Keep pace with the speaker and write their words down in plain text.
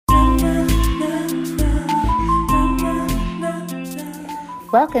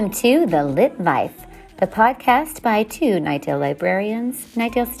Welcome to The Lit Life, the podcast by two Knightdale librarians,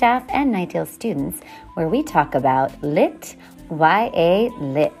 Knightdale staff, and Knightdale students, where we talk about lit, YA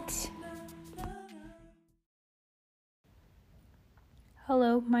lit.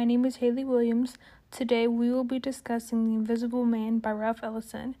 Hello, my name is Haley Williams. Today we will be discussing The Invisible Man by Ralph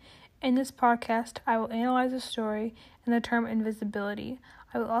Ellison. In this podcast, I will analyze the story and the term invisibility.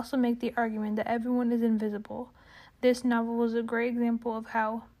 I will also make the argument that everyone is invisible. This novel is a great example of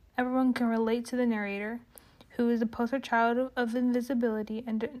how everyone can relate to the narrator, who is the poster child of invisibility,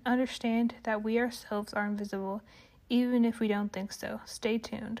 and understand that we ourselves are invisible, even if we don't think so. Stay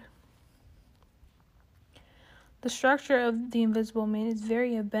tuned. The structure of The Invisible Man is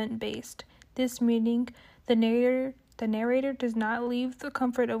very event-based. This meaning the narrator does not leave the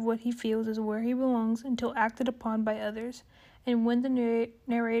comfort of what he feels is where he belongs until acted upon by others. And when the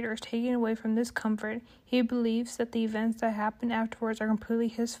narrator is taken away from this comfort, he believes that the events that happen afterwards are completely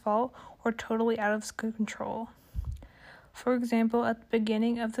his fault or totally out of his control. For example, at the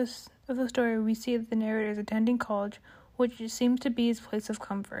beginning of the story, we see that the narrator is attending college, which seems to be his place of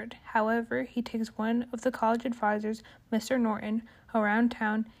comfort. However, he takes one of the college advisors, Mr. Norton, around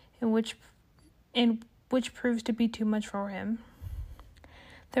town, which proves to be too much for him.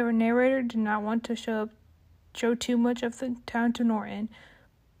 The narrator did not want to show too much of the town to Norton,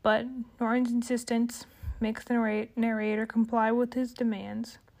 but Norton's insistence makes the narrator comply with his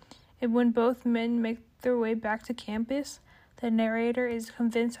demands. And when both men make their way back to campus, the narrator is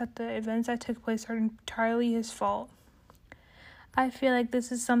convinced that the events that took place are entirely his fault. I feel like this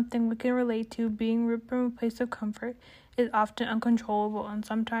is something we can relate to. Being ripped from a place of comfort is often uncontrollable, and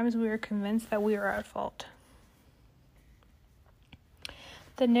sometimes we are convinced that we are at fault.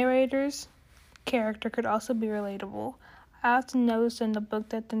 The narrator's character could also be relatable. I often noticed in the book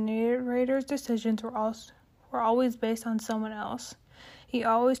that the narrator's decisions were always based on someone else. He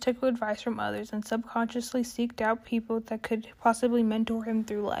always took advice from others and subconsciously seeked out people that could possibly mentor him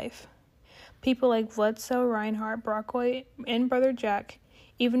through life. People like Bledsoe, Reinhardt, Brockway, and Brother Jack,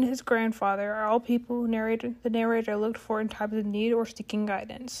 even his grandfather, are all people the narrator looked for in times of need or seeking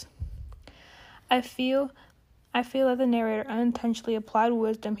guidance. I feel that the narrator unintentionally applied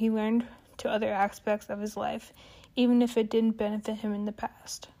wisdom he learned to other aspects of his life, even if it didn't benefit him in the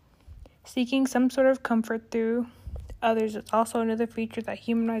past. Seeking some sort of comfort through others is also another feature that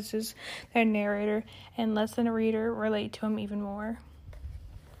humanizes their narrator and lets the reader relate to him even more.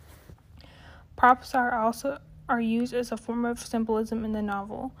 Props are used as a form of symbolism in the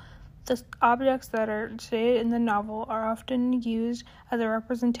novel. The objects that are stated in the novel are often used as a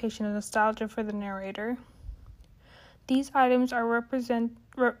representation of nostalgia for the narrator. These items represent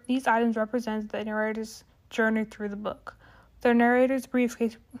the narrator's journey through the book. The narrator's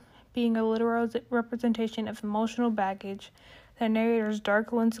briefcase being a literal representation of emotional baggage. The narrator's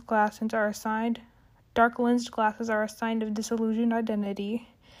dark lensed glasses are assigned of disillusioned identity.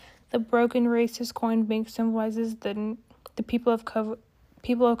 The broken racist coin bank symbolizes the people of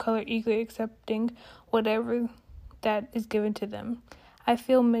color eagerly accepting whatever that is given to them. I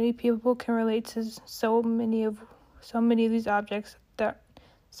feel many people can relate to so many of these objects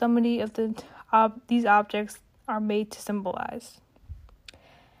these objects are made to symbolize.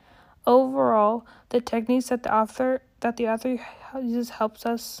 Overall, the techniques that the author uses helps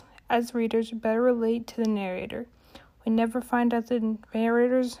us as readers better relate to the narrator. We never find out the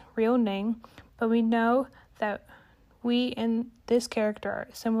narrator's real name, but we know that we and this character are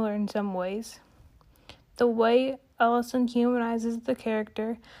similar in some ways. The way Ellison humanizes the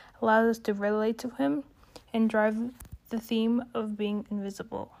character allows us to relate to him and drive the theme of being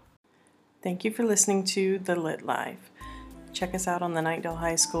invisible. Thank you for listening to The Lit Life. Check us out on the Knightdale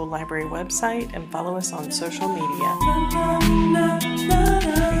High School Library website and follow us on social media.